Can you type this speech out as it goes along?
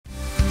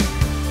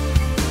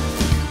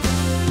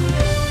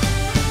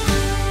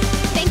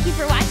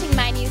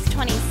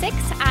6,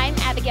 I'm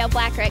Abigail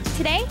Blackrick.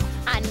 Today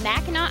on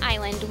Mackinac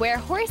Island, where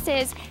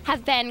horses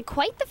have been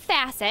quite the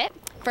facet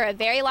for a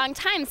very long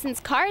time since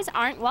cars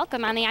aren't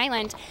welcome on the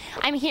island.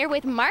 I'm here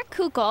with Mark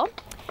Kukul.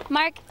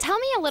 Mark, tell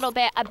me a little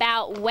bit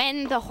about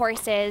when the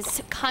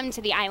horses come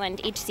to the island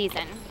each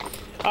season.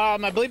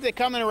 I believe they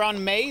come in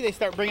around May. They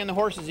start bringing the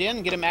horses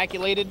in, get them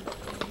acclimated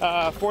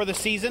for the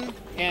season,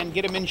 and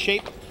get them in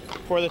shape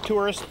for the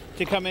tourists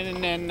to come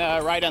in and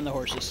ride on the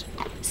horses.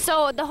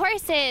 So the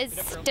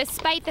horses,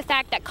 despite the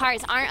fact that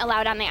cars aren't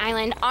allowed on the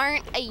island,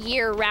 aren't a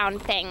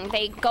year-round thing.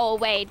 They go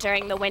away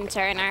during the winter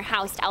and are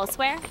housed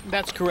elsewhere?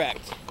 That's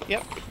correct.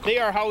 Yep. They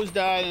are housed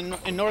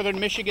in northern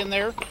Michigan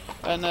there,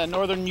 in the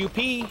northern UP,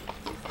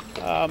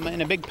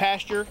 in a big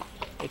pasture.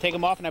 They take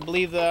them off, and I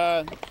believe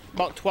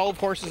about 12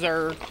 horses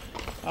are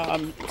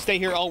stay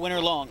here all winter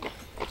long.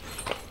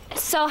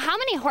 So how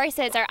many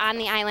horses are on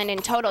the island in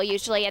total,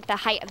 usually at the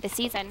height of the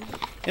season?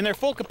 In their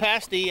full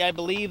capacity, I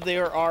believe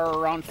there are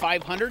around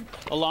 500,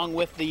 along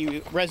with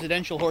the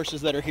residential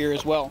horses that are here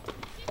as well.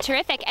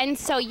 Terrific. And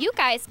so you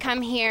guys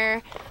come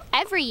here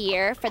every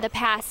year for the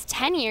past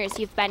 10 years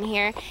you've been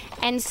here.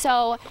 And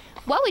so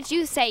what would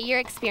you say your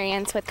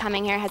experience with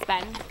coming here has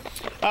been?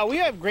 We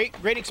have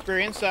great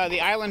experience.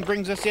 The island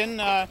brings us in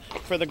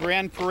for the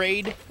grand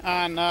parade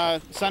on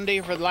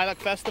Sunday for the Lilac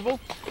Festival.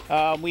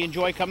 We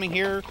enjoy coming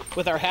here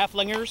with our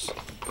halflingers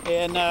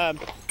and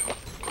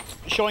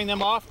showing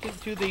them off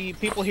to the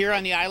people here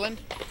on the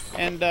island,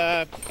 and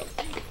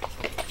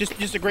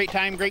just a great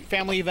time, great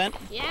family event.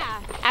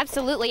 Yeah,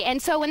 absolutely.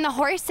 And so when the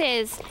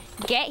horses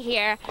get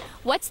here,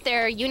 what's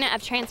their unit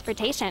of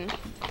transportation?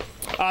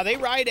 They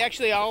ride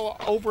actually all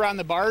over on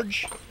the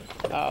barge.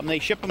 They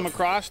ship them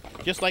across,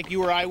 just like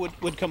you or I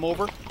would come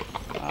over.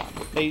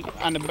 They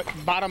on the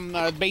bottom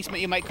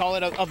basement, you might call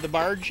it, of the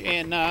barge,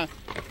 and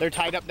they're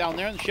tied up down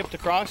there and shipped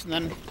across, and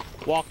then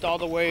walked all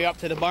the way up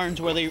to the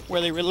barns where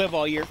they live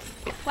all year.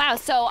 Wow,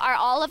 so are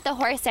all of the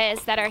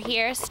horses that are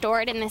here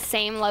stored in the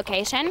same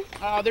location?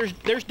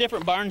 There's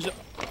different barns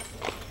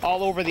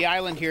all over the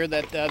island here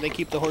that they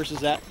keep the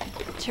horses at.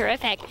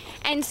 Terrific.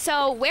 And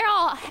so where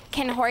all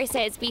can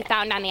horses be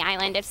found on the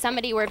island? If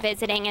somebody were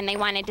visiting and they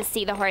wanted to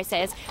see the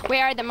horses,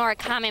 where are the more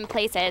common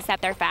places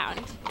that they're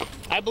found?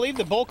 I believe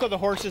the bulk of the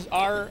horses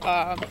are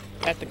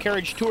at the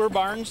Carriage Tour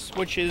barns,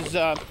 which is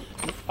up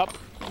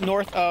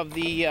north of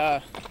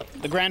the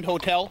Grand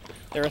Hotel.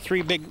 There are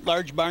 3 big,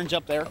 large barns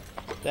up there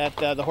that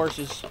the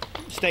horses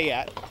stay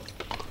at.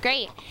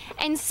 Great.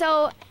 And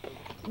so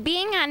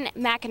being on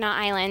Mackinac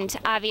Island,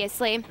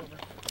 obviously,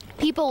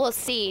 people will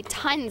see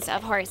tons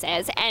of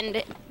horses,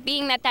 and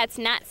being that that's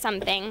not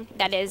something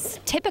that is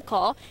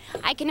typical,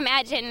 I can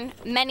imagine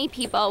many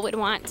people would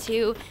want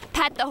to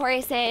pet the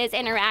horses,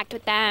 interact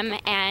with them,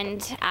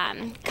 and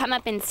come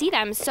up and see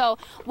them. So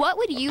what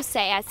would you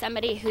say, as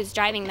somebody who's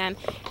driving them,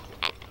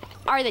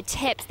 are the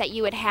tips that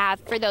you would have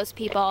for those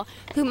people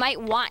who might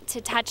want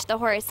to touch the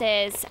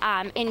horses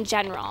in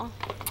general?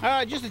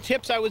 Just the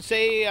tips, I would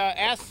say,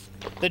 ask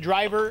the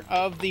driver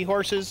of the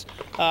horses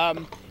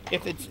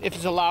if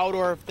it's allowed,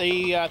 or if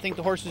they think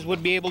the horses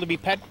would be able to be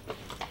pet.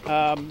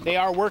 They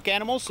are work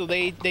animals, so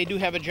they do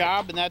have a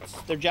job, and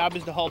their job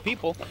is to haul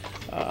people.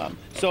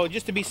 So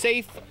just to be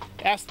safe,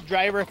 ask the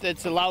driver if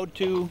it's allowed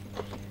to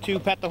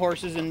pet the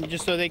horses, and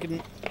just so they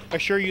can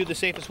assure you the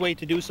safest way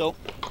to do so.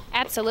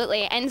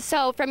 Absolutely. And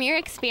so from your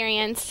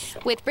experience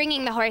with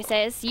bringing the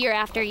horses year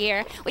after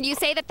year, would you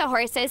say that the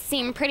horses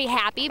seem pretty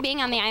happy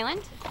being on the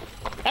island?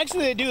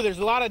 Actually, they do. There's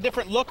a lot of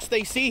different looks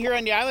they see here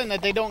on the island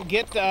that they don't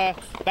get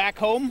back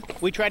home.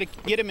 We try to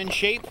get them in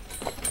shape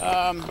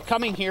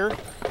coming here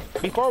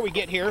before we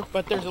get here,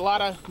 but there's a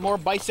lot of more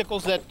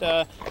bicycles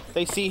that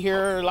they see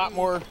here, a lot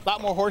more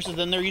horses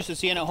than they're used to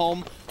seeing at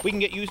home. We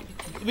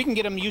can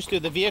get them used to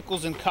the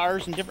vehicles and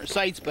cars and different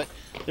sites, but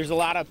there's a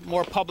lot of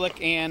more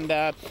public and,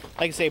 like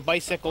I say,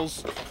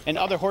 bicycles and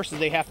other horses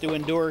they have to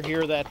endure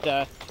here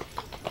that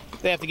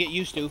they have to get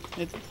used to.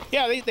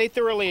 They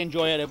thoroughly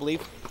enjoy it, I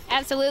believe.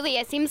 Absolutely,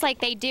 it seems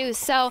like they do.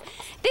 So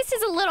this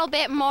is a little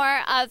bit more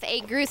of a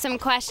gruesome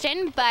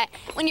question, but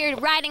when you're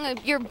riding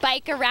your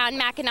bike around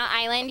Mackinac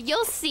Island,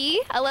 you'll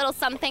see a little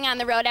something on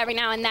the road every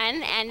now and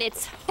then, and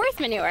it's horse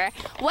manure.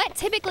 What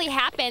typically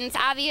happens,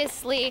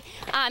 obviously,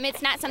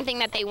 it's not something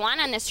that they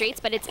want on the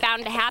streets, but it's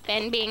bound to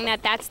happen, being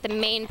that that's the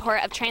main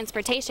port of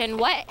transportation.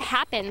 What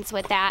happens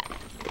with that?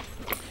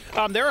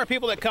 There are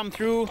people that come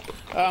through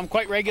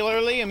quite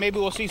regularly, and maybe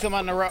we'll see some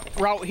on the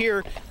route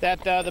here,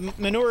 that the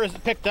manure is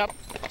picked up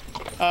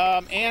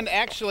and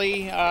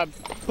actually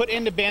put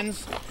into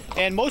bins,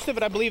 and most of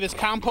it, I believe, is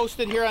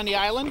composted here on the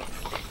island.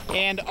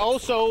 And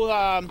also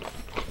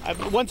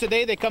once a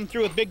day they come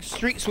through with big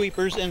street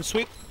sweepers and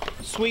sweep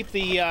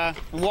and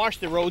wash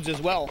the roads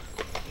as well.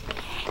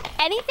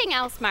 Anything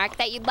else, Mark,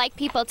 that you'd like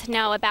people to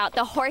know about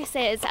the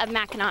horses of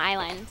Mackinac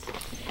Island?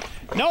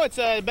 No, it's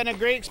been a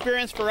great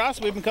experience for us.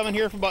 We've been coming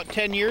here for about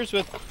 10 years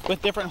with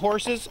different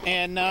horses,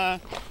 and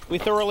we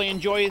thoroughly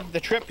enjoy the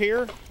trip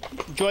here,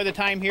 enjoy the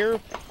time here.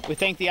 We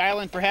thank the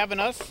island for having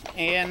us,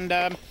 and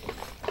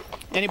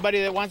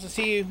anybody that wants to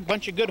see a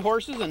bunch of good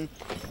horses and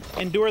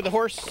endure the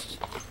horse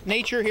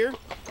nature here,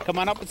 come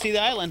on up and see the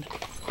island.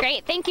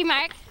 Great. Thank you,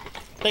 Mark.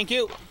 Thank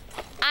you.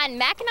 On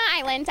Mackinac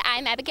Island,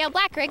 I'm Abigail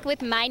Blackrick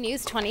with My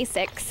News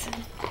 26.